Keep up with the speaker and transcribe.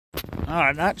All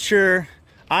right, not sure.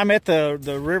 I'm at the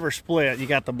river split. You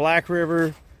got the Black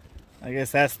River. I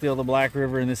guess that's still the Black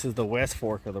River, and this is the West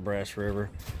Fork of the Brass River.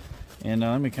 And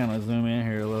let me kind of zoom in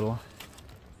here a little.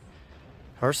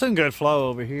 There's some good flow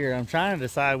over here. I'm trying to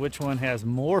decide which one has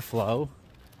more flow,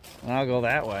 and I'll go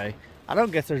that way. I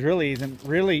don't guess there's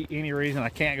really any reason I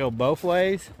can't go both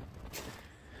ways,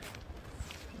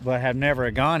 but I have never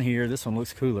gone here. This one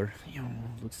looks cooler.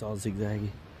 Looks all zigzaggy,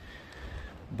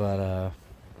 but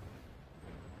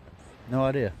no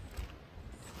idea.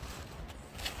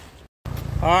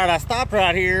 All right, I stopped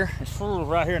right here. It's full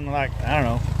right here in like, I don't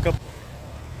know,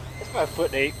 it's about a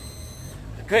foot deep.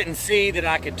 I couldn't see that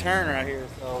I could turn right here,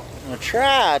 so I'm gonna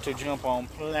try to jump on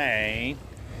plane.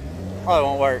 Probably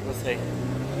won't work, let's see.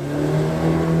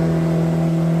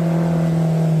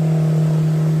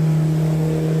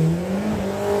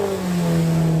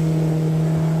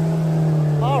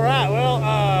 All right, well,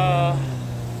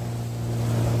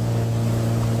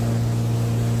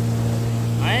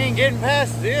 I ain't getting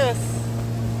past this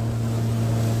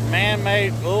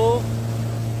man-made pool.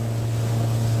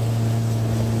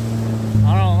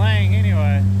 I don't think,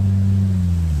 anyway.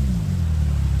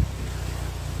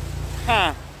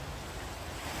 Huh.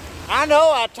 I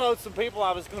know I told some people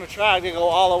I was going to try to go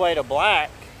all the way to Black,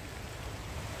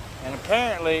 and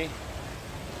apparently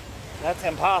that's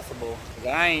impossible, because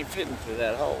I ain't fitting through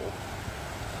that hole.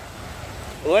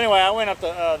 Well, anyway, I went up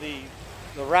the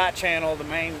right channel, the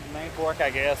main fork, I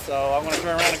guess, so I'm going to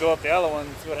turn around and go up the other one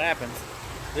and see what happens.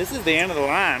 This is the end of the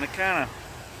line. I kind of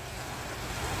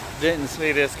didn't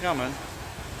see this coming.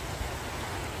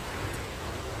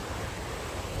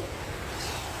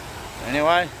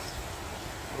 Anyway,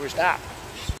 we stop.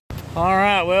 All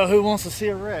right, well, who wants to see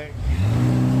a wreck?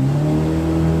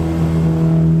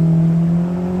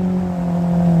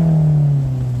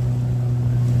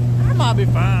 I might be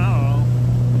fine, I don't know.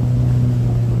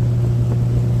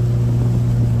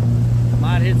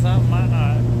 Might hit something, might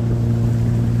not.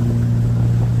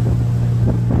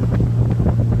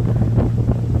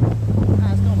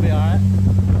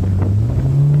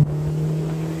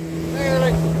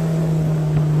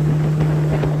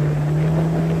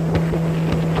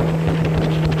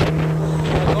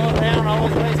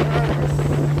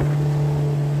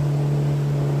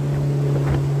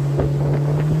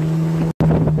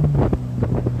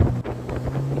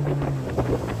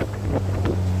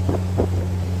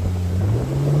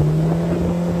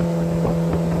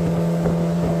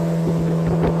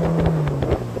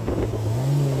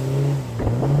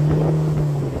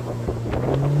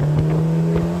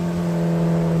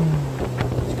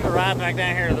 Back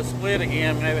down here to the split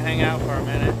again, maybe hang out for a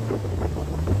minute.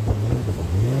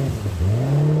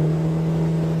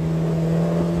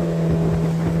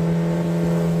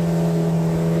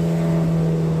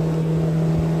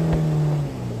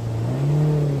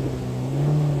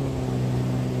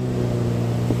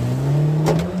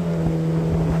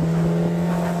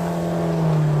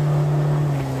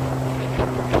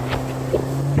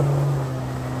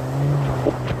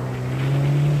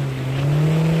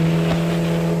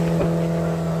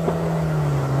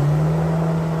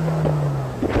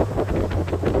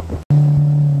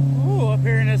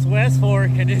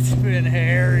 And it's been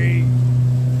hairy.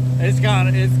 It's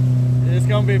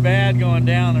gonna be bad going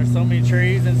down. There's so many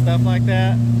trees and stuff like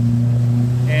that,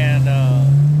 and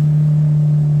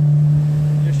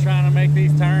just trying to make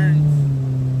these turns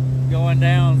going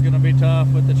down is gonna be tough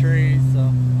with the trees. So I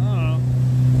don't know.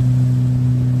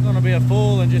 I'm gonna be a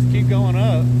fool and just keep going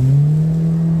up.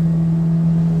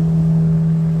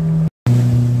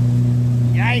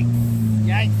 Yikes!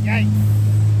 Yikes! Yikes!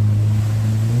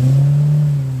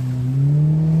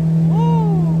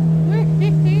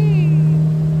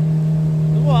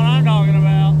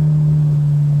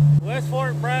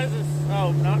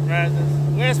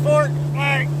 West Fork,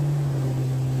 Black.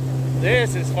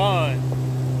 This is fun.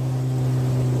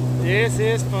 This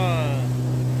is fun.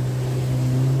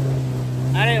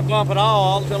 I didn't bump at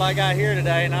all until I got here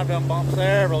today, and I've done bumped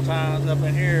several times up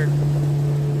in here.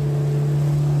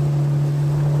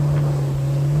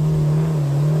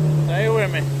 Stay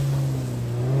with me.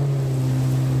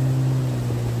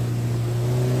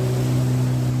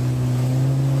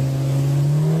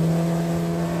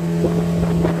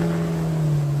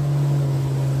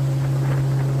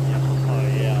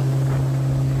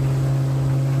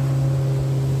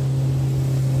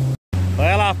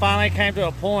 I finally came to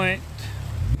a point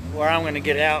where I'm going to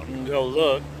get out and go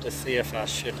look to see if I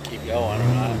should keep going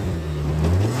or not.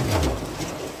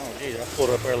 Oh geez, I pulled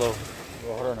up there a little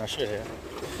harder than I should have.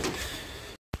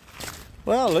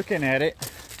 Well, looking at it,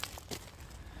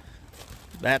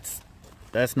 that's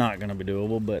not going to be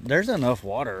doable, but there's enough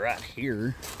water right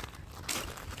here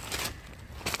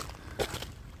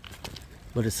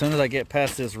But as soon as I get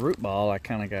past this root ball, I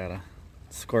kind of gotta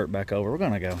squirt back over. We're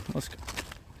gonna go. Let's go.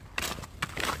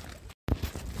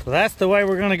 So that's the way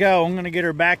we're gonna go. I'm gonna get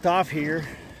her backed off here.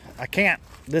 I can't.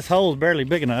 This hole's barely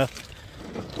big enough.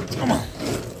 Come on.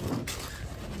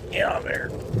 Get out there.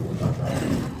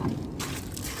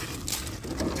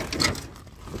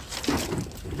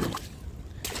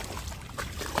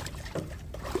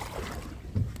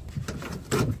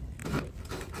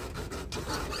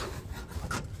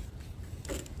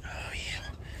 Oh yeah.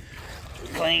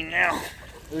 Clean now.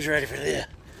 Who's ready for this?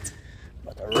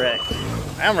 About to wreck.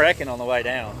 I'm wrecking on the way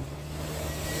down.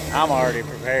 I'm already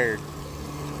prepared.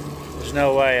 There's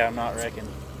no way I'm not wrecking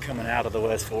coming out of the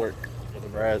West Fork of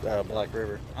the Black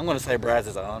River. I'm going to say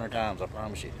Brazos 100 times, I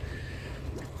promise you.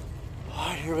 All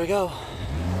right, here we go.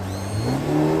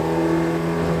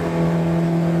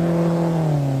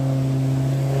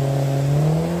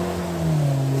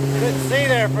 Couldn't see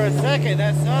there for a second.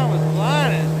 That sun was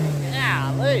blinding me.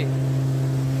 Golly.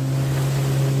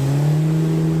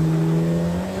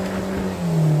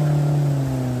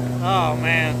 Oh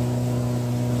man.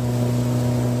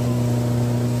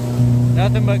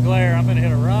 Nothing but glare. I'm gonna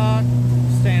hit a rock,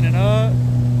 standing up.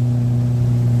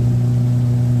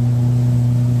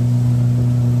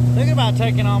 Thinking about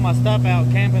taking all my stuff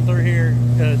out camping through here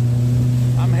because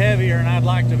I'm heavier and I'd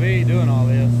like to be doing all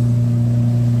this.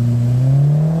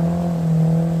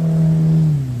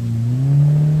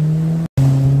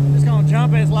 Just gonna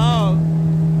jump this log.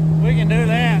 We can do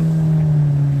that.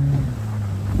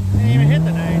 Didn't even hit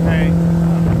the dang thing.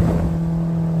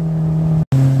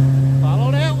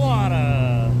 Follow that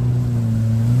water.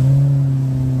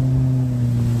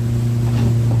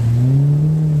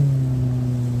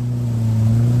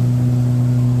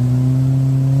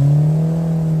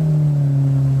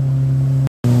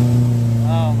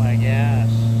 Oh my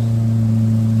gosh.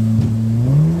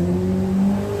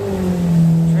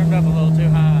 Trimmed up a little too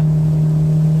high.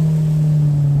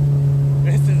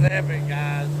 This is epic,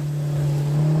 guys.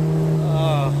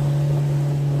 Oh.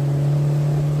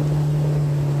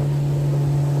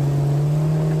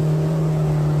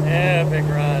 Epic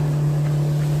ride.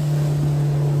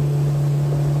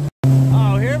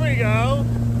 Oh, here we go.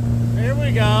 Here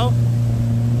we go.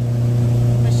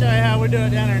 Let me show you how we do it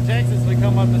down here in Texas. We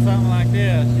come up to something like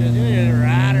this. Just a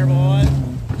rider, boys.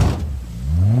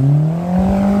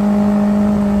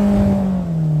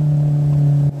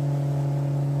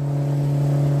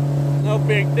 No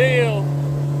big deal.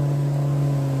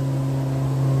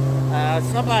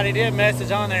 Somebody did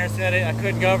message on there and said I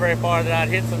couldn't go very far, that I'd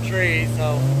hit some trees,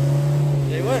 so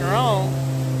they wasn't wrong.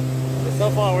 But so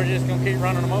far we're just gonna keep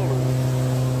running them over.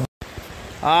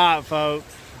 Alright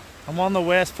folks, I'm on the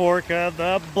West Fork of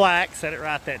the Black, said it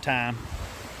right that time.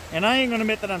 And I ain't gonna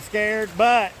admit that I'm scared,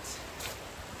 but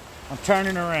I'm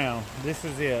turning around. This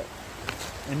is it.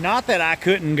 And not that I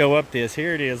couldn't go up this.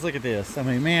 Here it is, look at this. I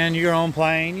mean, man, you're on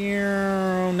plane,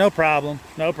 you're no problem,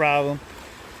 no problem.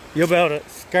 You'll be able to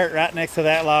skirt right next to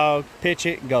that log, pitch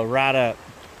it, and go right up.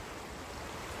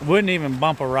 Wouldn't even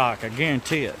bump a rock, I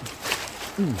guarantee it.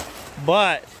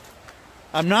 But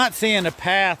I'm not seeing a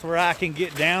path where I can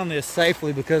get down this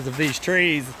safely because of these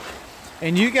trees.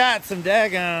 And you got some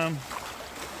daggum.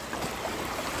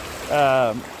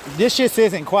 This just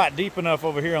isn't quite deep enough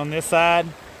over here on this side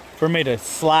for me to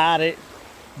slide it,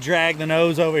 drag the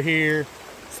nose over here.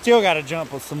 Still got to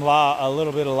jump with some a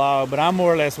little bit of log, but I'm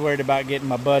more or less worried about getting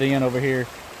my butt in over here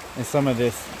and some of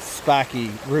this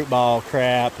spiky root ball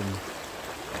crap. And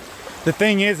the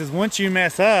thing is once you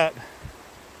mess up,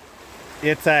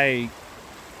 it's a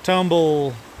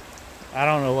tumble. I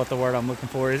don't know what the word I'm looking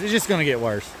for is. It's just going to get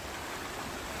worse.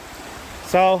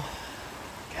 So,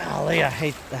 golly, I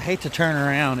hate to turn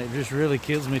around. It just really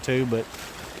kills me to, but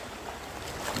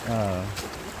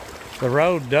the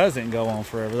road doesn't go on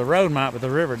forever. The road might, but the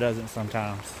river doesn't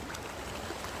sometimes.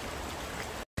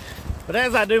 But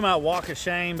as I do my walk of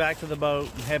shame back to the boat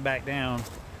and head back down,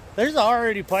 there's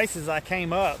already places I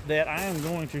came up that I am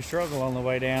going to struggle on the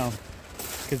way down,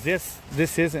 because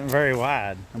this isn't very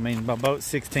wide. I mean, my boat's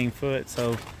 16 foot,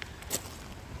 so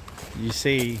you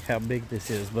see how big this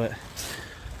is. But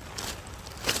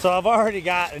so I've already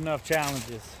got enough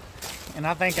challenges. And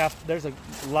I think there's a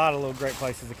lot of little great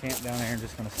places to camp down there. I'm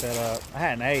just going to set up. I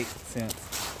hadn't ate since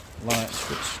lunch,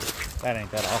 which that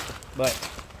ain't that awful. But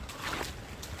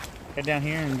head down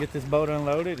here and get this boat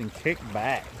unloaded and kick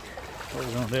back. That's what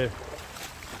we're going to do.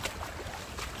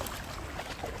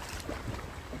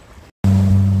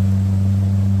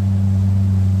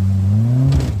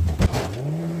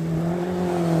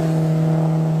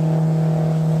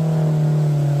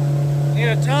 Need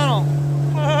a tunnel.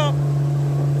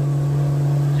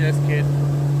 Just kidding.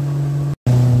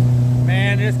 Man,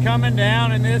 just coming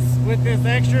down in this with this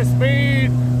extra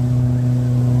speed.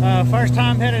 First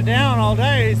time headed down all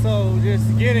day, so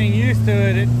just getting used to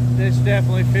it, this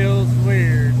definitely feels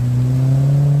weird.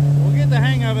 We'll get the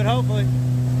hang of it, hopefully.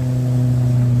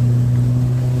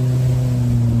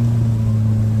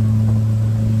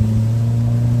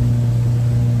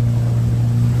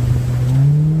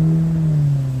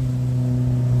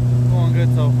 Going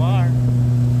good so far.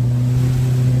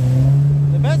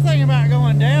 The best thing about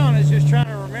going down is just trying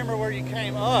to remember where you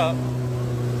came up.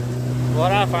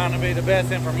 What I find to be the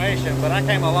best information, but I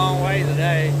came a long way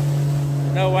today.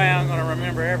 No way I'm going to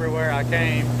remember everywhere I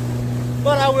came,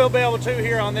 but I will be able to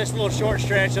here on this little short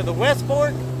stretch of the West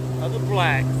Fork of the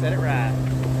Black. Said it right.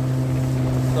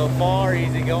 So far,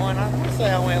 easy going. I want to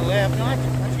say I went left. No, I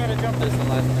tried to jump this one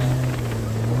last time.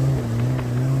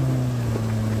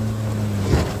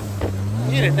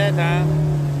 Hit it that time.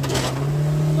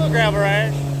 Little gravel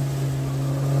rash.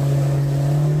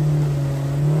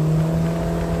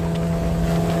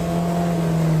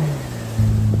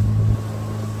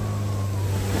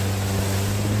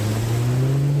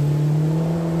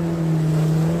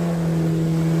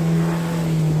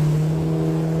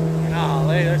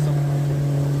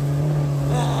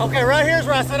 Okay, right here's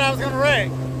where I said I was gonna wreck.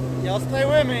 Y'all stay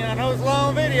with me. I know it's a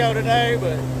long video today,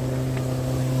 but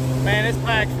man, it's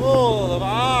packed full of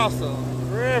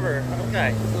awesome river.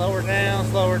 Okay, slow her down,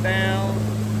 slow her down.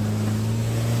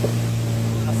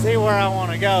 I see where I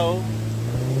want to go.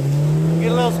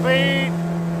 Get a little speed,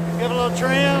 give a little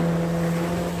trim.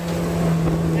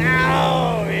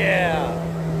 Oh yeah.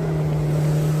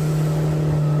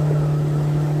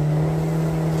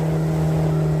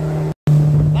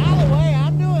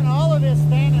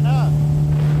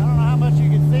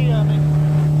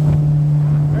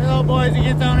 Boys that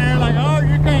gets on there like, oh,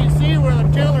 you can't see where the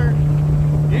tiller.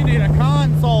 You need a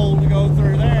console to go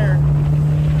through there.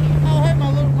 Oh, hey,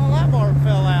 my light bar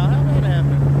fell out. How did that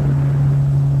happen?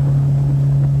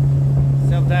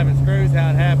 Self-tapping screws,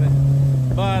 how it happened.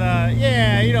 But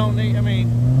yeah, you don't need. I mean,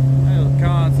 there's a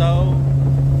console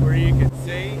where you can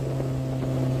see.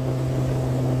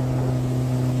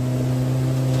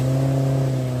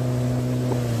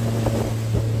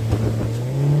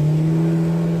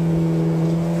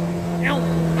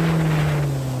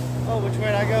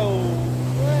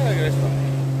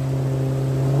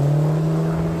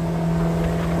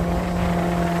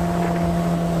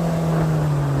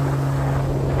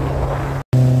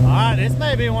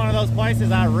 Be one of those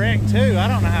places I wrecked too. I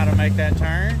don't know how to make that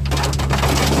turn.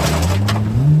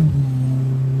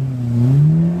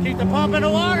 Keep the pump in the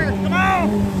water. Come on.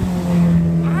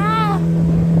 Ah,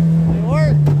 it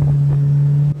worked.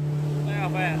 Now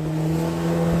fast.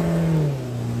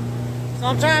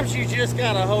 Sometimes you just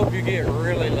gotta hope you get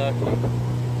really lucky.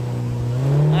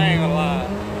 I ain't gonna lie.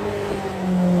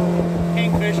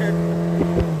 Kingfisher.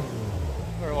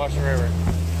 Better watch the river.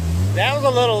 That was a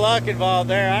little luck involved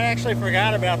there. I actually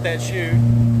forgot about that chute.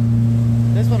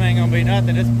 This one ain't gonna be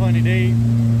nothing. It's plenty deep.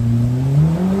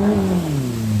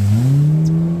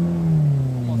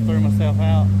 Almost threw myself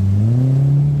out.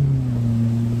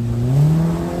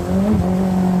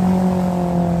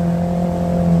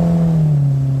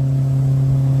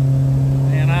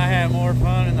 And I had more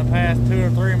fun in the past 2 or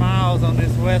 3 miles on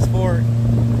this West Fork.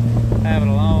 Having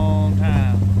a long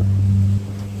time.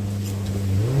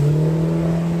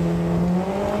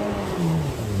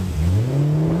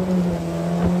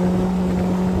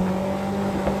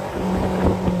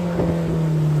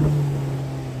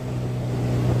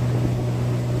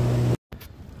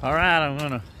 All right, I'm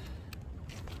gonna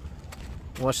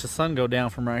watch the sun go down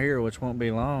from right here, which won't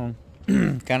be long.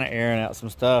 Kind of airing out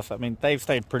some stuff. I mean, they've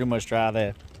stayed pretty much dry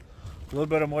there. A little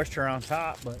bit of moisture on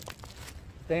top, but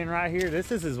staying right here.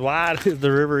 This is as wide as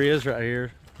the river is right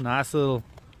here. Nice little,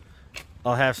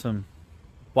 I'll have some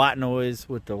white noise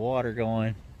with the water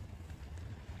going.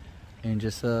 And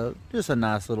just a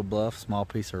nice little bluff, small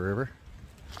piece of river.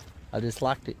 I just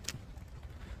liked it.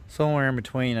 Somewhere in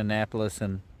between Annapolis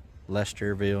and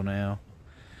Lesterville now,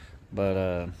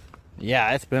 but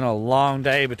yeah, it's been a long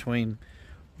day between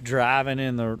driving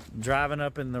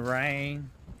up in the rain,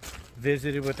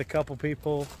 visited with a couple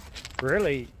people,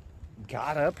 really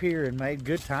got up here and made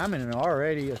good timing, and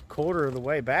already a quarter of the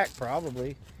way back,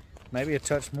 probably maybe a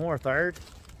touch more, third.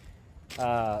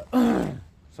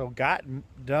 So got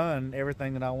done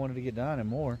everything that I wanted to get done and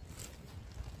more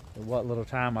with what little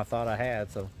time I thought I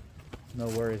had, so no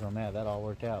worries on that. That all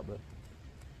worked out. But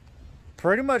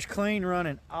pretty much clean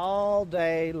running all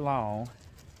day long.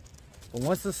 But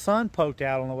once the sun poked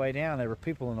out on the way down, there were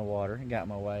people in the water and got in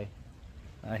my way.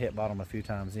 I hit bottom a few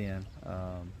times in.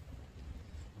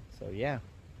 So yeah,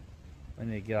 I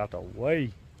need to get out the way.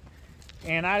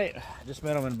 And I just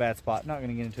met them in a bad spot. Not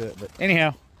gonna get into it, but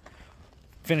anyhow,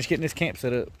 finished getting this camp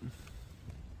set up.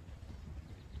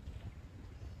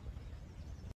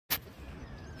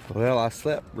 Well, I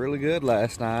slept really good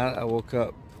last night. I woke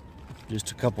up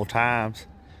just a couple times.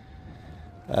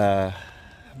 But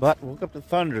woke up to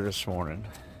thunder this morning.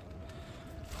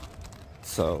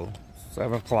 So,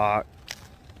 7 o'clock.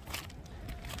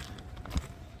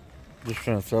 Just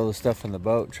gonna throw the stuff in the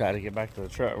boat and try to get back to the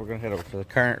truck. We're gonna head over to the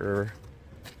current river.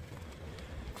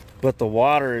 But the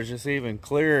water is just even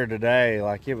clearer today.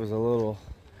 Like it was a little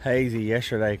hazy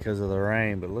yesterday because of the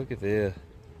rain. But look at this.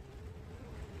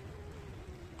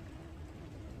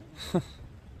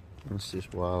 It's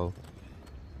just wild.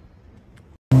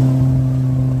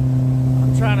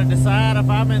 I'm trying to decide if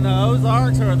I'm in the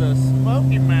Ozarks or the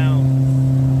Smoky Mountains.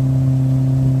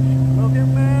 Smoky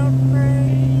Mountain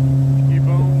rain, keep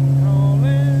on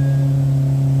calling.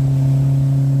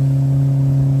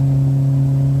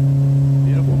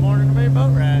 Beautiful morning to be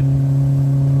boat riding.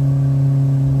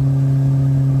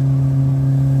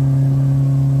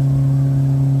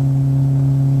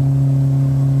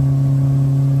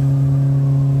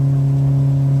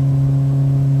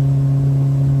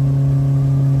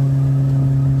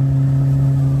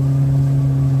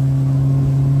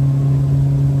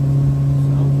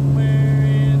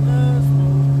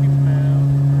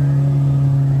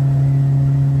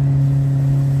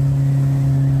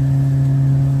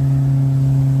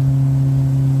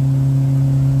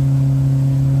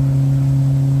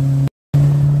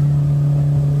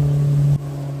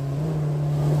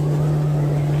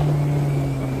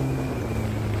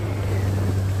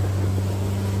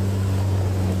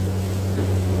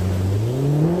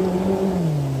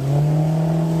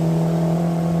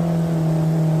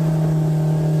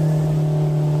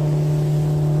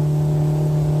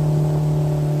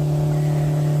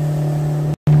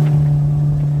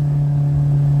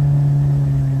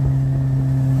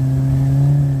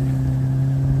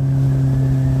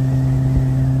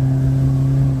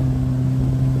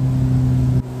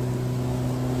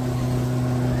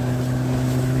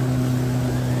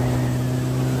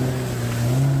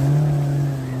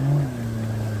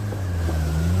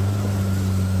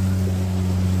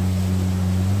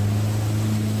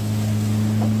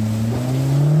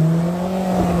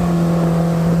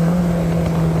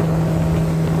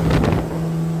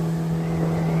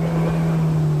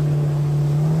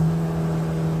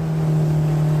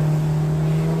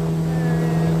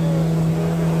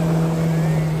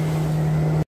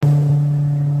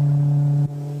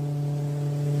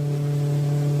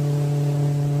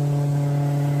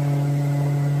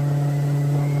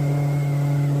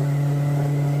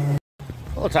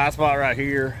 Little tight spot right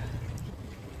here.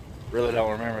 Really don't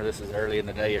remember. This is early in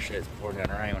the day. Yesterday it's pouring down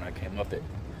rain when I came up it.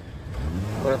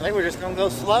 But I think we're just gonna go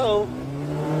slow.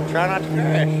 Try not to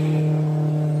crash.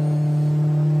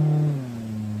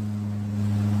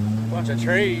 Bunch of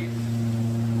trees.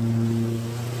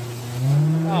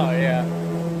 Oh yeah.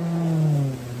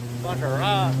 Bunch of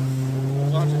rocks.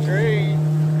 Bunch of trees.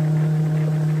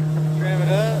 Trim it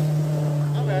up.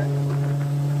 Okay.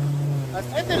 I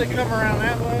think they'd have come around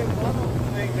that way, but I don't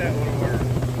think that would have worked.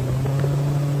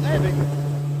 Maybe.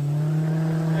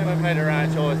 Maybe I made the right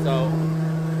choice though.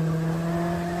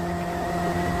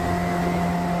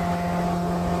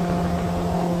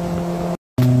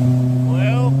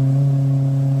 Well,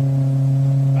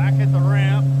 back at the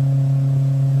ramp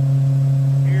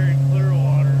here in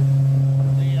Clearwater.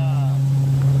 The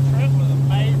trip was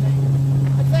amazing.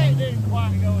 I'd say it didn't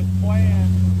quite go as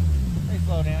planned. Let me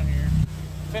slow down here.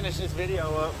 Finish this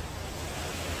video up.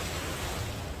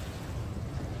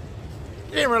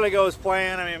 It didn't really go as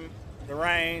planned. I mean, the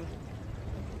rain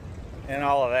and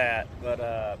all of that. But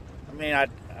I mean, I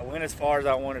went as far as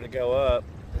I wanted to go up.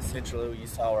 Essentially, you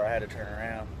saw where I had to turn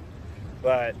around.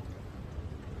 But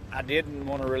I didn't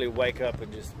want to really wake up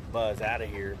and just buzz out of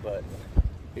here. But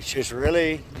it's just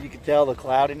really, you can tell the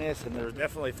cloudiness, and there's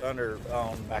definitely thunder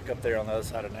on back up there on the other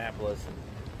side of Annapolis.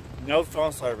 No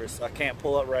phone service, so I can't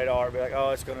pull up radar and be like,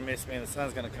 oh, it's going to miss me and the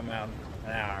sun's going to come out in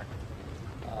an hour.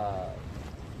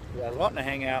 I was wanting to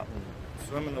hang out and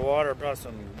swim in the water. I brought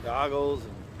some goggles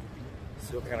and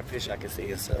see what kind of fish I could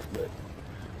see and stuff. But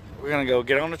we're going to go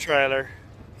get on the trailer,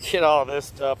 get all this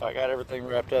stuff. I got everything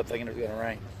wrapped up thinking it was going to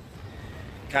rain.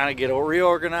 Kind of get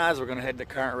reorganized. We're going to head to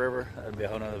Current River. That'll be a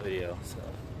whole nother video. So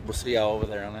we'll see y'all over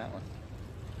there on that one.